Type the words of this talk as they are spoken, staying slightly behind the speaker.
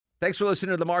Thanks for listening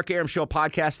to the Mark Arum Show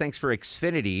podcast. Thanks for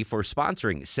Xfinity for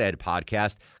sponsoring said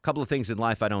podcast. A couple of things in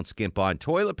life I don't skimp on.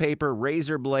 Toilet paper,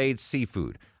 razor blades,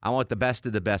 seafood. I want the best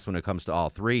of the best when it comes to all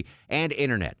three. And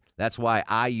internet. That's why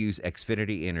I use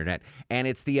Xfinity Internet. And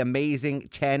it's the amazing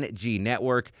 10G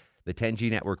network. The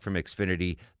 10G network from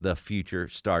Xfinity. The future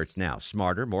starts now.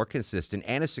 Smarter, more consistent,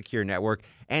 and a secure network.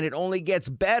 And it only gets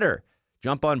better.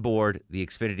 Jump on board the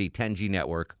Xfinity 10G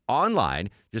network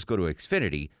online. Just go to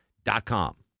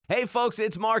Xfinity.com. Hey, folks,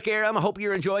 it's Mark Arum. I hope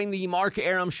you're enjoying the Mark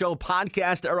Arum Show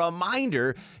podcast. A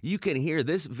reminder, you can hear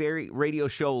this very radio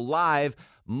show live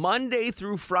Monday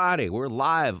through Friday. We're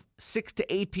live 6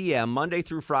 to 8 p.m. Monday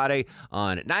through Friday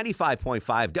on 95.5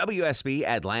 WSB,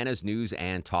 Atlanta's News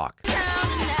and Talk. Hey,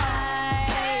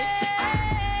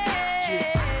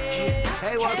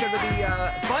 welcome to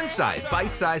the fun-sized,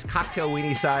 bite-sized, cocktail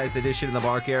weenie-sized edition of the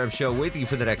Mark Arum Show with you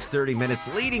for the next 30 minutes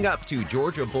leading up to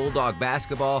Georgia Bulldog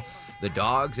basketball. The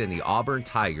Dogs and the Auburn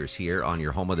Tigers here on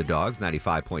your home of the Dogs,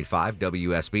 95.5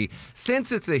 WSB.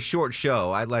 Since it's a short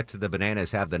show, I let the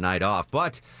Bananas have the night off,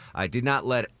 but I did not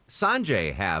let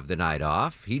Sanjay have the night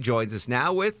off. He joins us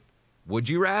now with Would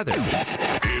You Rather.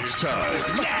 It's time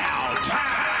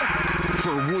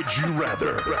for Would You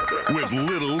Rather with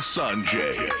Little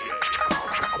Sanjay.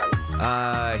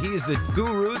 He is the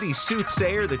guru, the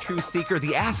soothsayer, the truth seeker,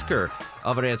 the asker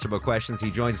of unanswerable questions.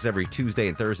 He joins us every Tuesday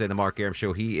and Thursday in the Mark Arum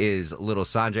Show. He is Little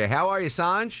Sanjay. How are you,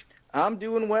 Sanj? I'm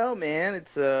doing well, man.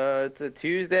 It's a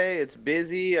Tuesday. It's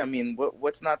busy. I mean,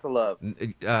 what's not to love?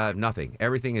 Nothing.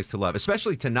 Everything is to love,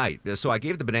 especially tonight. So I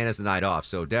gave the Bananas the night off.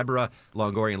 So Deborah,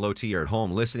 Longoria, and Loti are at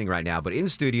home listening right now. But in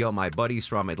studio, my buddies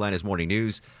from Atlanta's Morning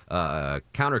News,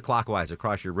 counterclockwise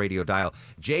across your radio dial,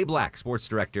 Jay Black, sports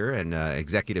director and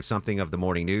executive something of the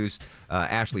Morning News,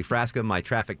 Ashley Frasca, my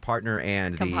traffic partner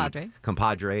and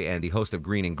compadre and the host of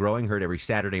Green and Growing, heard every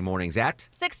Saturday mornings at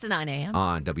 6 to 9 a.m.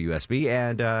 on WSB,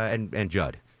 and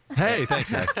Judd. Hey,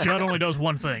 thanks, guys. Judd only does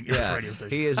one thing. Yeah, Radio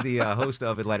station. he is the host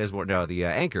of Atlanta's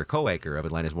co-anchor of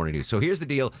Atlanta's Morning News. So here's the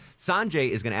deal. Sanjay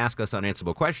is going to ask us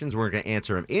unanswerable questions. We're going to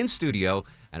answer them in studio,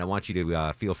 and I want you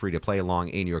to feel free to play along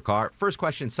in your car. First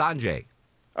question, Sanjay.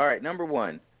 All right, number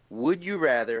one. Would you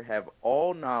rather have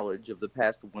all knowledge of the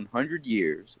past 100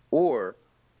 years or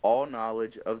all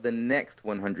knowledge of the next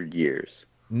 100 years?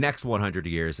 Next 100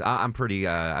 years. I'm pretty,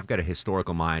 I've got a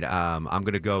historical mind. I'm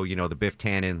going to go, the Biff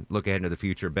Tannen, look ahead into the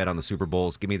future, bet on the Super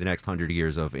Bowls. Give me the next 100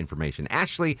 years of information.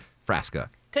 Ashley Frasca.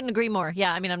 Couldn't agree more.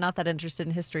 Yeah, I mean, I'm not that interested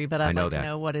in history, but I'd like to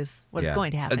know what is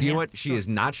going to happen. Do you know what she is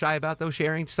not shy about, though,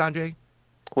 sharing, Sanjay?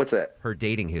 What's that? Her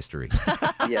dating history.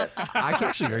 Yes. That's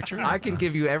actually very true. I can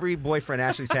give you every boyfriend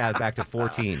Ashley's had back to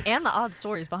 14. And the odd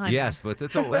stories behind Yes, but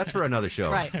that's for another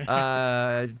show. Right.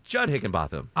 Judd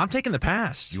Higginbotham. I'm taking the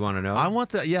past. You want to know? I want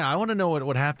to know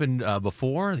what happened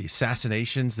before, the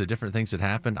assassinations, the different things that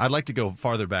happened. I'd like to go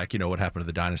farther back, what happened to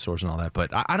the dinosaurs and all that,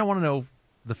 but I don't want to know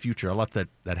the future. I'll let that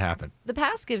happen. The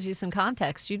past gives you some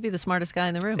context. You'd be the smartest guy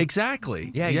in the room. Exactly.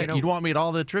 Yeah, you'd want me at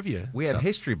all the trivia. We have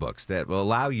history books that will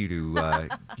allow you to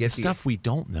get stuff we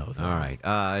don't know, though. All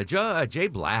right. Jay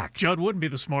Black. Judd wouldn't be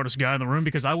the smartest guy in the room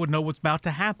because I would know what's about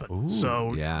to happen. Ooh,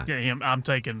 so, yeah, I'm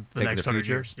taking the next 100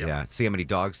 years. Yep. Yeah. See how many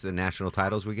dogs the national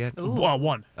titles we get? Well,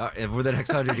 one. For the next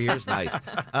 100 years? Nice.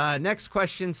 Next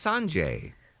question,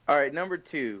 Sanjay. All right, number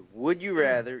two. Would you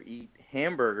rather eat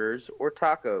hamburgers or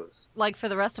tacos? Like for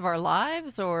the rest of our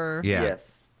lives, or? Yeah.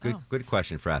 Yes. Good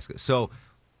question, Frasca. So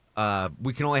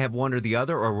we can only have one or the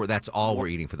other, or that's all we're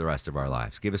eating for the rest of our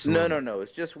lives? Give us a No.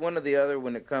 It's just one or the other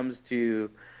when it comes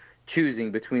to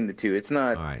choosing between the two. It's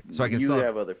not. All right. So I can still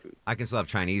have other food. I can still have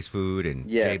Chinese food and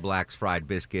Jay Black's fried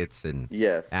biscuits and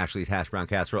Ashley's hash brown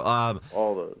casserole.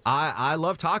 All those. I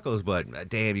love tacos, but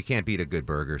damn, you can't beat a good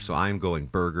burger. So I'm going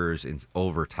burgers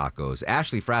over tacos.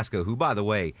 Ashley Frasca, who, by the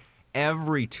way,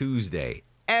 every Tuesday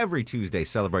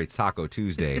celebrates Taco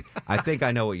Tuesday. I think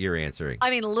I know what you're answering.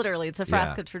 I mean, literally, it's a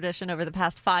Frasca tradition over the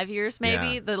past 5 years,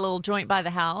 maybe. The little joint by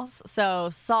the house. So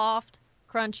soft,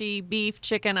 crunchy, beef,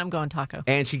 chicken. I'm going taco.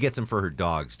 And she gets them for her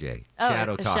dogs, Jay.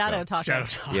 Shadow Taco. Shadow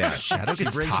Taco. Yeah. Shadow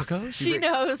gets tacos? She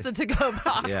knows the to-go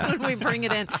box when we bring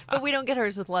it in. But we don't get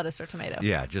hers with lettuce or tomato.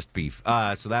 Yeah, just beef.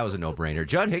 So that was a no-brainer.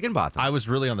 Judd Higginbotham. I was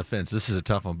really on the fence. This is a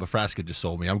tough one, but Frasca just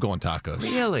sold me. I'm going tacos.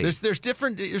 Really? There's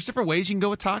different ways you can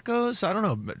go with tacos. I don't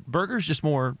know. Burgers just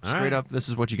more straight up, this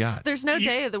is what you got. There's no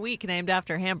day of the week named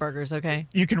after hamburgers, okay?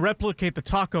 You can replicate the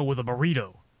taco with a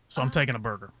burrito. So I'm taking a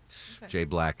burger. Jay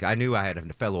Black. I knew I had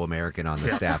a fellow American on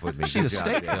the staff with me. She a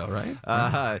steak, though,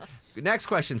 right? Next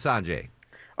question, Sanjay.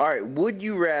 All right. Would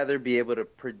you rather be able to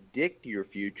predict your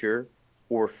future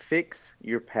or fix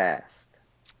your past?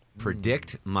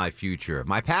 Predict my future.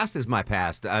 My past is my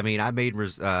past. I mean, I made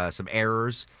some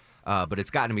errors. but it's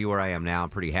gotten to me where I am now. I'm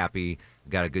pretty happy.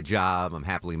 Got a good job. I'm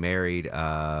happily married.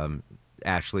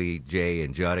 Ashley, Jay,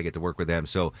 and Judd, I get to work with them.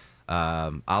 So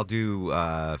I'll do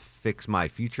fix my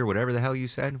future, whatever the hell you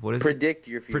said. What is Predict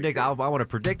your future. Predict. I want to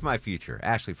predict my future.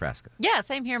 Ashley Frasca. Yeah,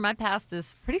 same here. My past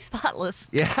is pretty spotless.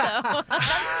 Yeah. So,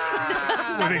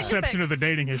 With the exception of the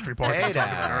dating history part that we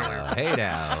talked about earlier. Hey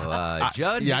now.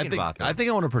 Judd, Yeah, Higginbotham. I think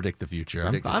I want to predict the future.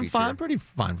 Predict the I'm future. fine. I'm pretty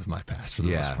fine with my past for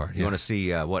the most part. You want to yes.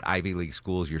 see what Ivy League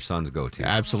schools your sons go to.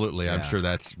 Absolutely. Yeah. I'm sure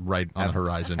that's right on the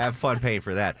horizon. Have fun paying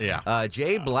for that. Yeah.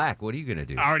 Jay Black, what are you going to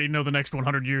do? I already know the next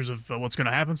 100 years of what's going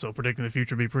to happen, so predicting the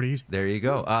future would be pretty easy. There you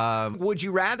go. Would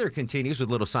you rather continues with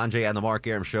Little Sanjay on the Mark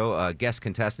Arum Show. Guest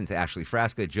contestants Ashley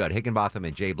Frasca, Judd Higginbotham,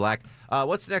 and Jay Black.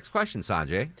 What's the next question,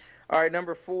 Sanjay? All right,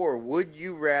 number 4. Would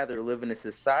you rather live in a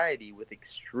society with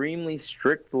extremely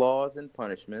strict laws and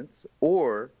punishments,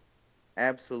 or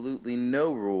absolutely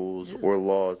no rules or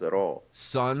laws at all?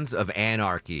 Sons of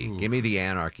Anarchy. Ooh. Give me the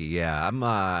anarchy. Yeah, I'm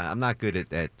not good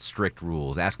at strict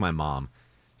rules. Ask my mom.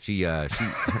 She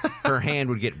her hand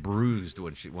would get bruised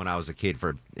when I was a kid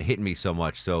for hitting me so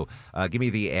much. So give me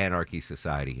the Anarchy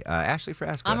Society. Ashley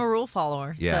Frasca. I'm a rule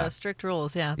follower, Yeah. so strict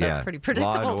rules. Yeah, that's pretty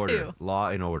predictable Law and order. too. Law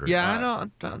and order. Yeah,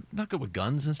 I'm not good with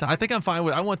guns and stuff. I think I'm fine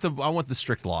with. I want the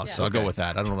strict laws, so I'll go with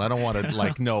that. I don't want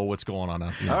to know what's going on.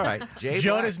 All right, Jay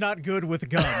Judd Black. is not good with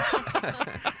guns.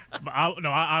 But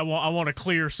I want a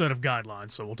clear set of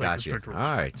guidelines, so we'll take the Gotcha. strict rules.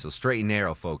 All right, so straight and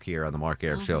narrow folk here on the Mark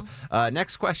Arum Show.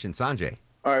 Next question, Sanjay.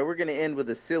 All right, we're going to end with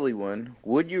a silly one.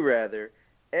 Would you rather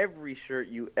every shirt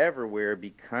you ever wear be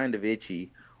kind of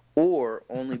itchy, or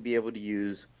only be able to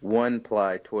use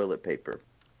one-ply toilet paper?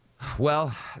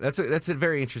 Well, that's a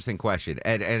very interesting question.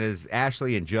 And as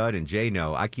Ashley and Judd and Jay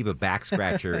know, I keep a back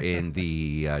scratcher in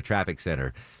the traffic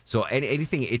center. So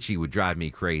anything itchy would drive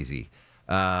me crazy.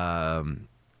 And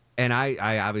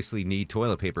I obviously need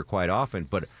toilet paper quite often,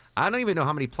 but I don't even know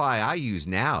how many ply I use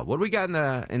now. What do we got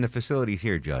in the facilities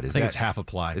here, Judd? I think it's half a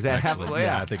ply. Is that half a actually. ply?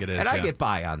 Yeah, I think it is. And I yeah. get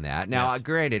by on that. Now, Yes.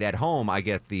 granted, at home I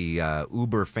get the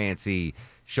uber fancy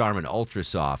Charmin Ultra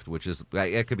Soft, which is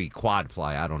it could be quad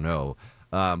ply. I don't know.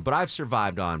 But I've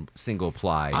survived on single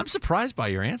ply. I'm surprised by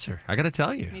your answer. I got to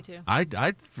tell you. Me too. I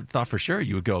thought for sure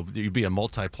you'd be a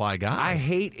multi-ply guy. I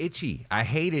hate itchy.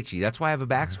 That's why I have a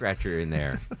back scratcher in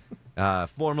there.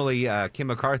 Formerly Kim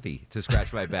McCarthy to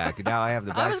scratch my back. Now I have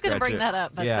the back I was going to bring that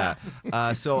up, but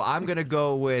yeah. So I'm going to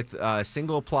go with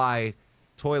single ply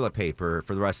toilet paper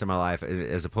for the rest of my life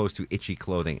as opposed to itchy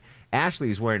clothing.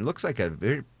 Ashley's wearing looks like a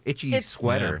very itchy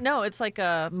sweater. No, it's like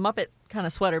a Muppet kind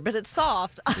of sweater, but it's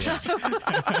soft. What is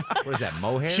that,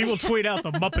 mohair? She will tweet out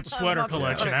the Muppet sweater Muppet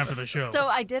collection sweater. after the show. So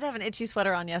I did have an itchy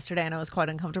sweater on yesterday, and I was quite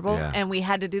uncomfortable. Yeah. And we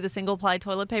had to do the single ply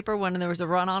toilet paper when there was a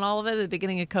run on all of it at the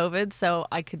beginning of COVID. So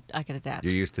I could adapt.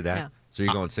 You're used to that? Yeah. So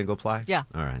you're going single ply? Yeah.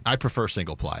 All right. I prefer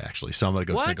single ply actually, so I'm going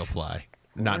to go What? single ply.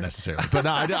 Not necessarily, but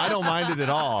no, I don't mind it at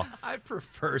all. I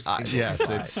prefer single Yes,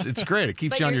 ply. it's great. It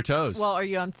keeps you on your toes. Well, are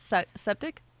you on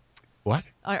septic? What?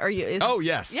 Are you? Oh,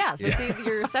 yes. Yeah. So see,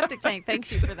 your septic tank.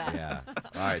 Thanks you for that. Yeah.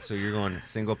 All right, so you're going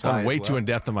single ply. I'm way as too well? in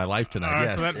depth in my life tonight. All right,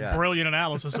 yes. so that Yeah. brilliant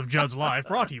analysis of Judd's life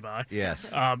brought to you by.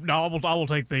 Yes. No, I will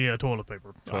take the toilet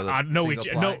paper. No single itchy.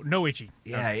 ply? No itchy.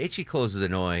 Yeah, itchy clothes is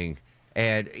annoying.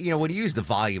 And, when you use the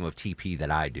volume of TP that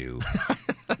I do,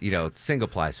 single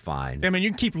ply is fine. I mean, you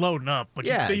can keep loading up, but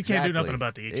you can't do exactly. nothing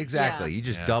about the itchy. Exactly. Yeah. You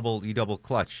just Yeah. double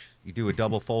clutch. You do a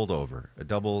double fold over, a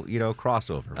double,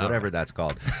 crossover, whatever that's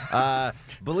called.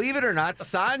 Believe it or not,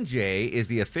 Sanjay is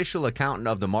the official accountant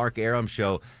of the Mark Arum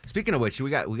Show. Speaking of which, we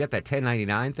got that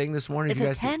 1099 thing this morning. It's Did a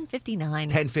you guys see? 10:59.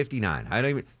 1059. I don't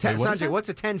even. Wait, what is Sanjay, that? what's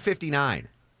a 1059?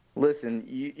 Listen,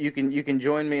 you can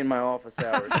join me in my office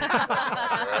hours. All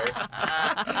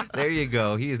right? There you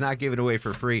go. He is not giving away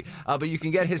for free. But you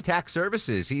can get his tax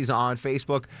services. He's on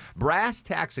Facebook, Brass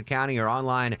Tax Accounting, or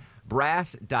online,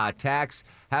 brass.tax.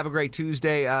 Have a great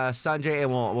Tuesday, Sanjay,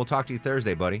 and we'll talk to you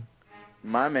Thursday, buddy.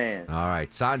 My man. All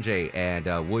right, Sanjay,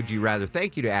 and Would You Rather.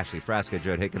 Thank you to Ashley Frasca,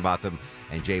 Judd Higginbotham,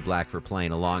 and Jay Black for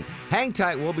playing along. Hang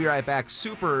tight. We'll be right back.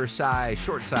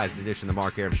 Short-sized edition of the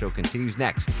Mark Arum Show continues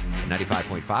next at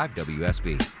 95.5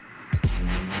 WSB.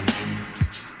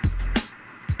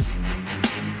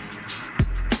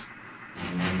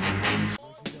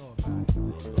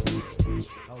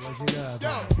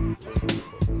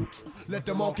 Let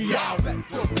the monkey out, let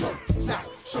the monkeys out.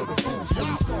 Show the fools what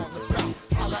it's all about.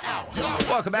 Holla out.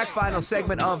 Welcome back. Final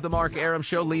segment of the Mark Arum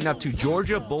Show leading up to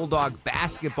Georgia Bulldog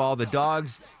basketball. The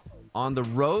Dogs on the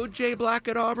road, Jay Black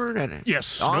at Auburn?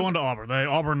 Yes, going to Auburn.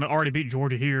 Auburn already beat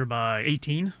Georgia here by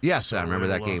 18. Yes, so I remember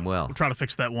that game well. We'll try to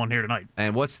fix that one here tonight.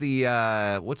 And what's the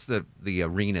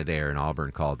arena there in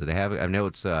Auburn called? Do they have it? I know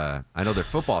it's I know their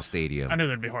football stadium. I know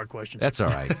there'd be hard questions. That's all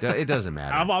right. It doesn't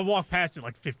matter. I've walked past it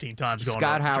like 15 times.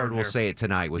 Scott Howard will say it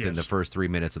tonight within the first 3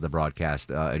 minutes of the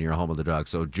broadcast in your home of the Doug.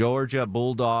 So Georgia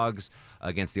Bulldogs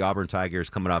against the Auburn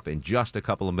Tigers coming up in just a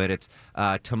couple of minutes.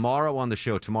 Tomorrow on the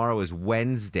show, tomorrow is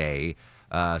Wednesday,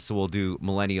 so we'll do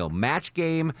Millennial Match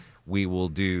Game. We will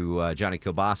do Johnny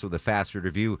Kilbasa with a fast food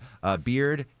review.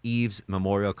 Beard Eves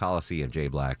Memorial Coliseum, Jay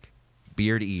Black.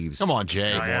 Beard Eves. Come on,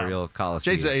 Jay. Memorial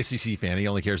Coliseum. Jay's an ACC fan. He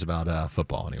only cares about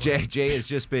football anyway. Jay has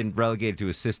just been relegated to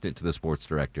assistant to the sports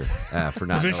director for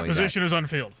not knowing position is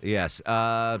unfilled. Yes.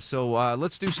 So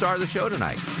let's do Star of the Show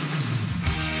tonight.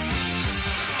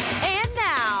 And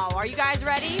now, are you guys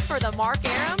ready for the Mark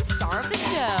Arum Star of the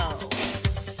Show?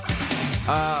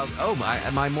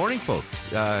 My morning folks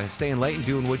staying late and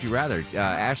doing Would You Rather.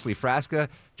 Ashley Frasca,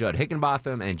 Judd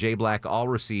Hickenbotham, and Jay Black all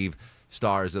receive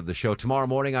stars of the show. Tomorrow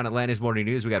morning on Atlanta's Morning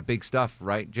News, we got big stuff,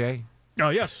 right, Jay? Oh,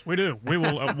 yes, we do. We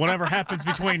will, whatever happens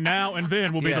between now and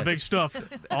then will be the big stuff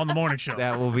on the morning show.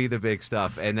 That will be the big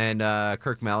stuff. And then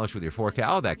Kirk Mellish with your forecast,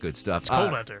 all that good stuff. It's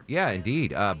cold out there. Yeah,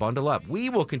 indeed. Bundle up. We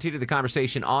will continue the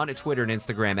conversation on Twitter and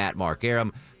Instagram at Mark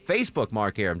Arum, Facebook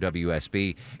Mark Arum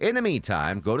WSB. In the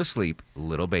meantime, go to sleep,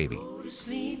 little baby. Go to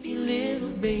sleep, you little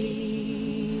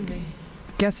baby.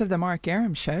 Guests of the Mark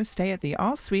Arum Show stay at the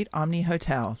All-Suite Omni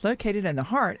Hotel, located in the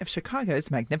heart of Chicago's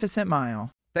Magnificent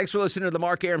Mile. Thanks for listening to the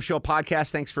Mark Arum Show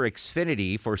podcast. Thanks for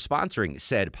Xfinity for sponsoring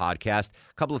said podcast.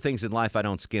 A couple of things in life I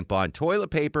don't skimp on. Toilet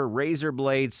paper, razor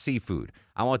blades, seafood.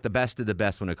 I want the best of the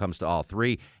best when it comes to all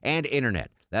three. And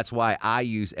internet. That's why I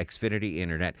use Xfinity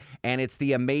Internet. And it's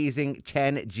the amazing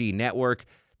 10G network.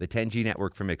 The 10G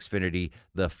network from Xfinity,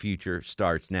 the future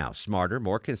starts now. Smarter,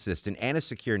 more consistent, and a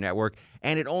secure network,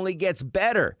 and it only gets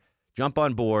better. Jump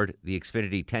on board the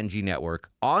Xfinity 10G network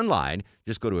online.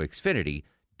 Just go to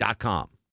Xfinity.com.